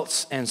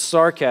insults and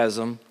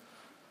sarcasm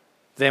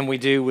than we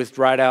do with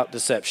right-out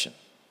deception.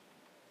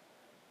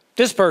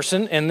 This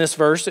person in this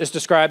verse is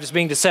described as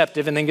being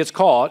deceptive and then gets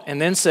caught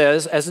and then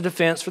says, as a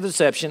defense for the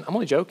deception, I'm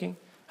only joking.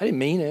 I didn't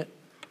mean it.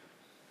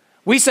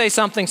 We say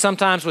something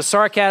sometimes with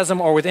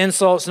sarcasm or with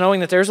insults,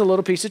 knowing that there's a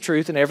little piece of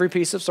truth in every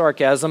piece of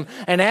sarcasm.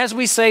 And as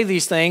we say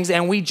these things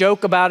and we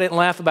joke about it and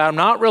laugh about it,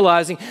 not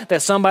realizing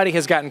that somebody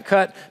has gotten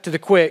cut to the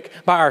quick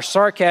by our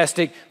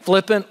sarcastic,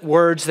 flippant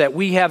words that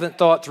we haven't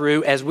thought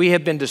through, as we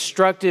have been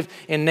destructive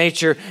in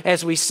nature,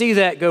 as we see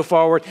that go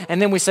forward, and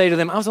then we say to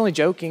them, I was only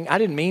joking. I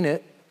didn't mean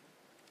it.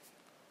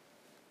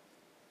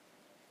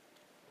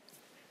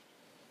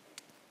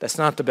 That's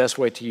not the best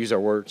way to use our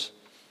words.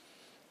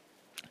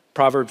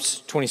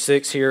 Proverbs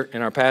 26 here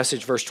in our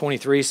passage, verse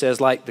 23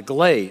 says, like the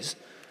glaze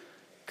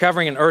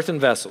covering an earthen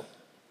vessel,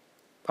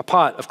 a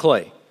pot of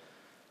clay,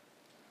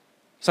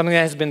 something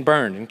that has been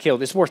burned and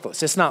killed. It's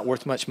worthless. It's not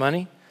worth much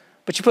money,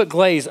 but you put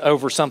glaze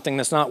over something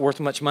that's not worth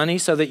much money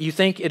so that you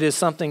think it is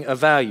something of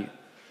value.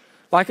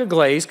 Like a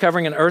glaze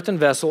covering an earthen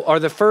vessel are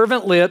the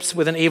fervent lips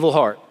with an evil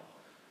heart.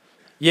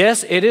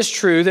 Yes, it is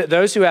true that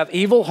those who have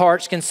evil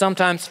hearts can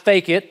sometimes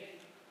fake it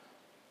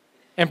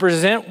and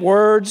present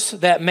words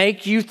that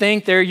make you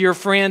think they're your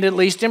friend, at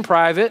least in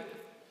private.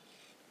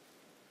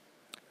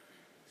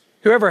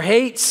 Whoever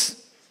hates,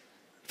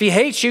 if he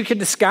hates you, can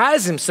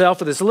disguise himself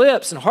with his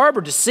lips and harbor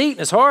deceit in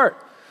his heart.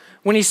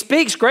 When he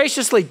speaks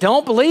graciously,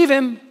 don't believe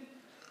him,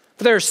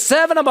 for there are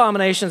 7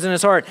 abominations in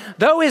his heart.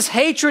 Though his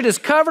hatred is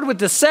covered with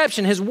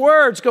deception, his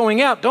words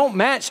going out don't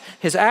match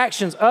his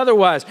actions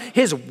otherwise.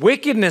 His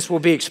wickedness will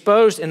be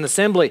exposed in the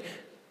assembly.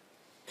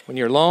 When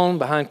you're alone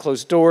behind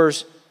closed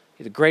doors,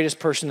 you're the greatest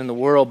person in the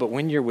world, but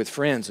when you're with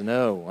friends,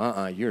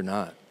 no, you're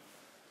not.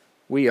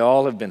 We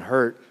all have been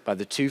hurt by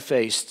the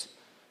two-faced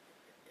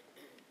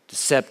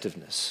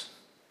deceptiveness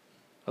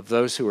of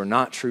those who are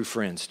not true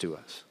friends to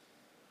us.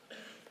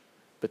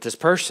 But this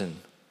person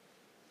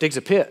digs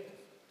a pit,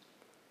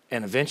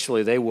 and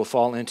eventually they will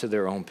fall into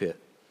their own pit.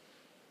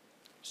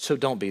 So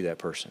don't be that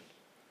person.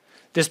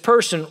 This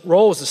person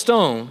rolls a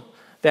stone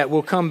that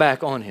will come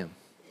back on him,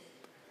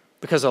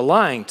 because a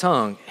lying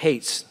tongue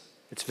hates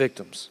its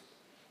victims.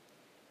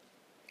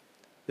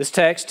 This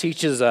text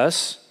teaches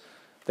us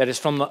that it's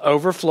from the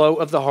overflow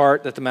of the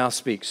heart that the mouth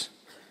speaks.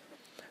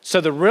 So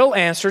the real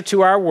answer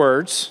to our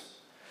words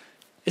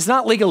is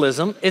not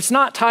legalism. It's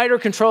not tighter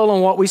control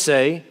on what we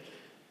say.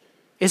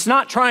 It's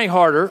not trying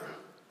harder.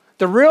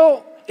 The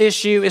real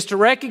issue is to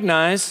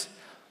recognize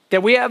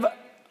that we have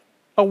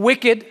a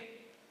wicked,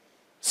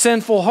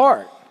 sinful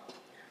heart.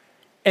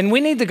 And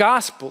we need the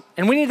gospel,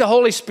 and we need the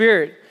Holy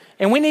Spirit,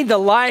 and we need the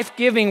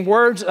life-giving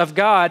words of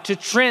God to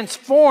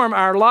transform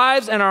our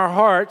lives and our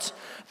hearts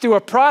through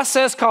a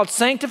process called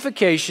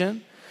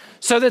sanctification,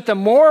 so that the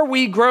more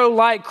we grow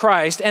like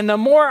Christ and the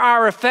more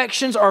our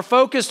affections are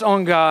focused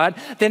on God,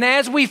 then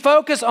as we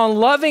focus on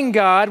loving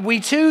God,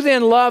 we too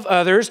then love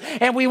others,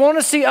 and we want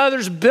to see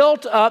others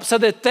built up so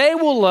that they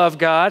will love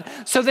God.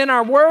 So then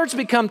our words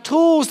become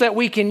tools that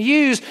we can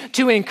use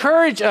to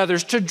encourage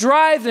others, to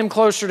drive them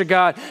closer to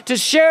God, to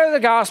share the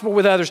gospel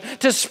with others,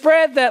 to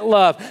spread that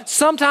love.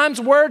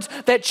 Sometimes words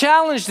that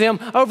challenge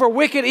them over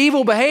wicked,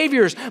 evil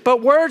behaviors,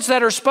 but words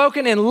that are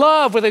spoken in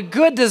love with a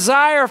good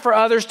desire for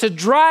others to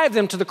drive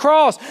them to the cross,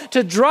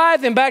 to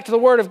drive them back to the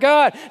Word of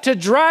God, to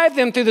drive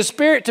them through the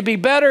Spirit to be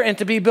better and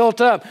to be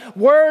built up.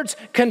 Words,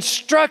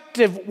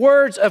 constructive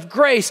words of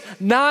grace,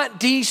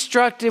 not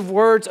destructive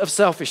words of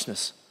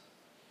selfishness.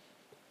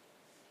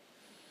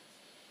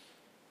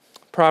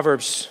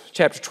 Proverbs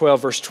chapter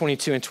 12, verse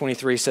 22 and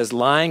 23 says,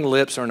 lying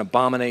lips are an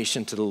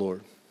abomination to the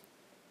Lord.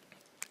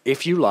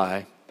 If you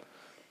lie,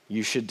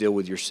 you should deal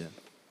with your sin.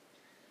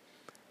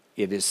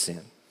 It is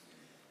sin.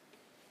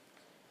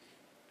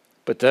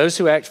 But those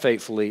who act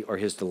faithfully are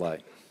his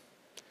delight.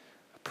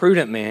 A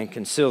prudent man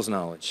conceals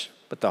knowledge,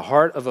 but the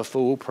heart of a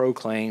fool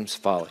proclaims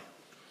folly.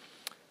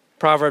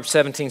 Proverbs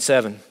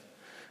 17:7.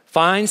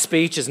 Fine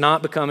speech is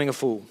not becoming a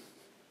fool.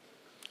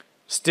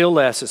 Still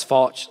less is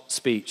false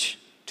speech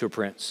to a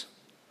prince.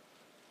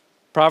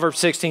 Proverbs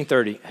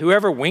 16:30.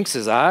 Whoever winks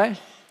his eye,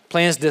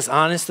 plans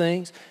dishonest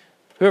things,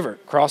 whoever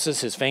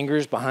crosses his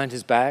fingers behind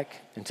his back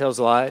and tells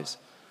lies,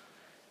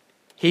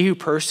 he who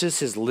purses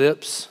his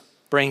lips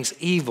brings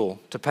evil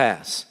to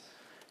pass.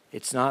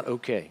 It's not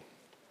okay.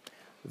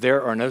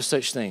 There are no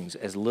such things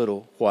as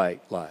little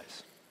white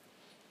lies.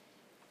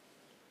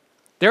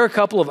 There are a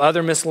couple of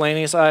other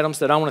miscellaneous items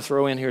that I want to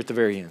throw in here at the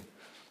very end.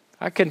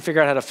 I couldn't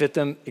figure out how to fit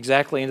them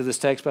exactly into this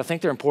text, but I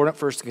think they're important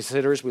for us to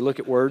consider as we look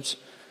at words.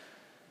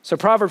 So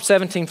Proverbs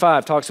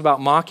 17:5 talks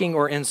about mocking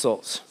or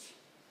insults.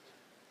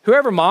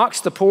 Whoever mocks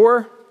the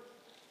poor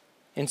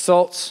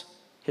insults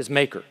his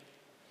maker.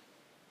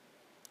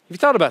 Have you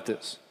thought about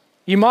this?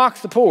 You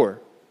mock the poor.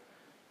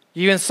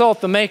 You insult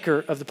the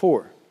maker of the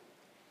poor.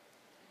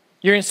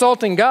 You're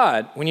insulting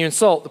God when you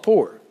insult the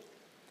poor.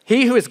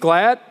 He who is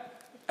glad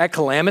at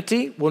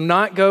calamity will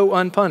not go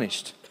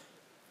unpunished.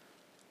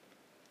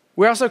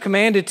 We're also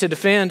commanded to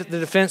defend the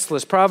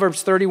defenseless.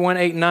 Proverbs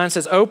 31:8-9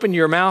 says, open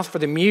your mouth for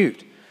the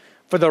mute,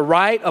 for the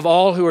right of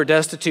all who are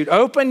destitute.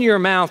 Open your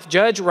mouth,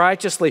 judge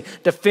righteously,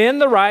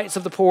 defend the rights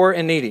of the poor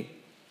and needy.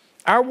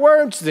 Our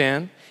words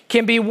then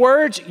can be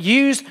words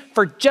used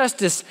for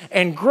justice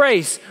and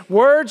grace,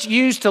 words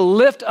used to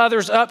lift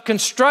others up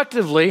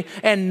constructively,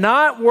 and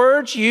not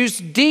words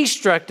used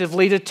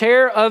destructively to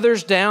tear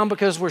others down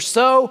because we're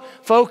so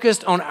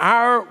focused on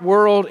our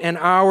world and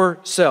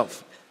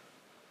ourself.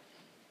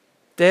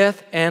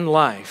 Death and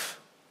life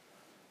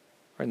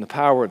are in the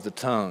power of the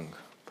tongue,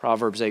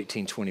 Proverbs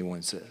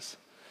 18:21 says.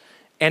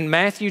 And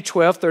Matthew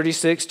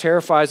 12:36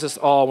 terrifies us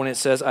all when it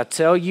says, I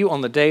tell you,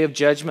 on the day of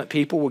judgment,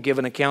 people will give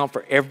an account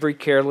for every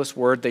careless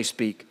word they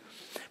speak.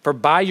 For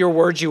by your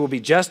words you will be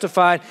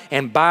justified,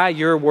 and by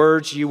your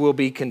words you will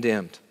be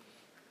condemned.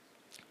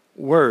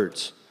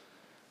 Words,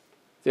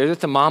 they're the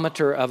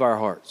thermometer of our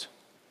hearts.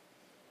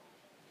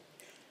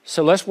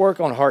 So let's work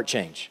on heart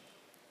change.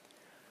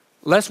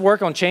 Let's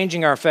work on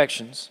changing our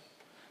affections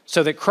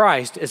so that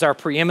Christ is our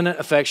preeminent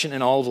affection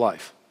in all of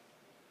life.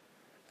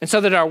 and so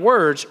that our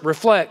words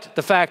reflect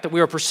the fact that we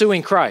are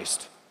pursuing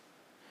Christ.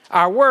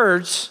 Our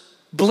words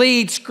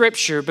bleed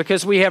Scripture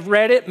because we have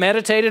read it,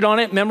 meditated on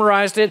it,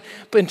 memorized it,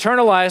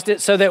 internalized it,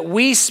 so that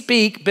we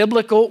speak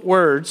biblical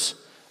words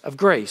of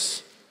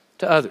grace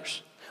to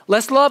others.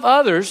 Let's love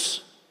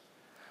others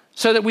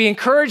so that we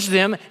encourage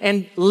them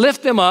and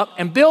lift them up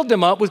and build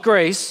them up with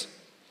grace.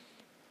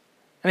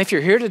 And if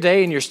you're here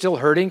today and you're still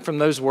hurting from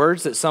those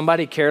words that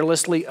somebody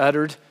carelessly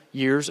uttered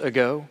years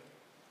ago,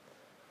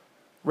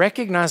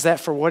 recognize that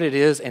for what it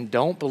is and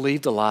don't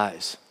believe the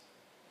lies.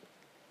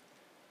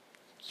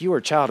 You are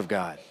a child of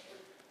God.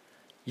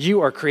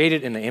 You are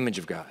created in the image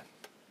of God.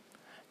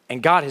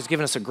 And God has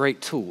given us a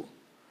great tool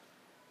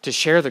to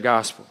share the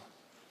gospel,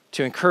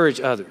 to encourage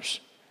others,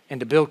 and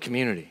to build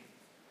community.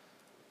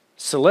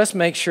 So let's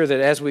make sure that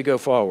as we go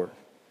forward,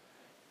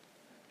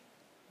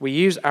 we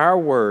use our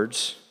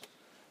words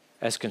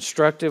as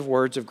constructive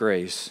words of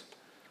grace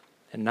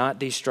and not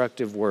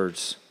destructive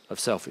words of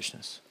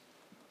selfishness.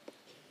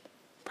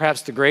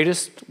 Perhaps the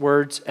greatest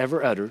words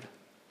ever uttered,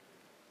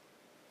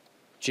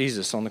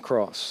 Jesus on the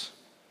cross.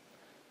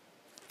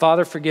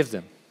 Father, forgive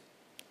them,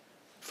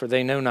 for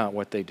they know not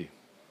what they do.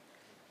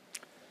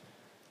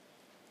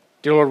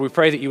 Dear Lord, we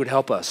pray that you would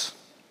help us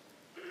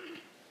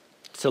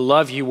to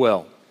love you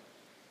well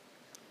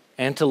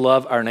and to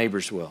love our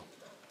neighbors well.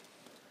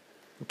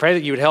 We pray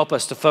that you would help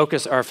us to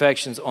focus our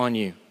affections on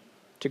you,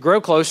 to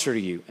grow closer to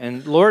you.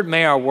 And Lord,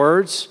 may our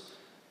words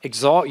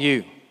exalt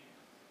you,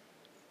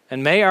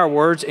 and may our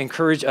words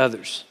encourage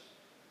others.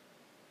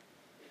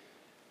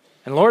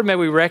 And Lord, may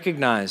we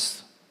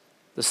recognize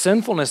the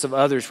sinfulness of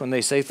others when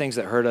they say things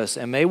that hurt us,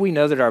 and may we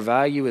know that our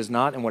value is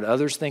not in what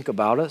others think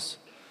about us,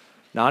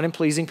 not in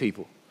pleasing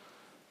people,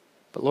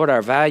 but Lord,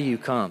 our value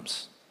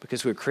comes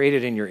because we're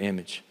created in your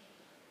image.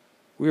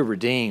 We are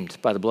redeemed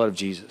by the blood of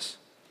Jesus.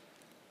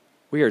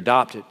 We are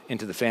adopted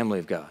into the family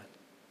of God.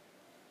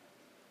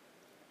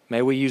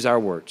 May we use our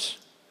words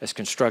as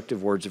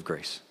constructive words of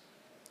grace.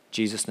 In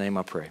Jesus' name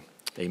I pray.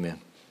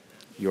 Amen.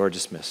 You are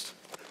dismissed.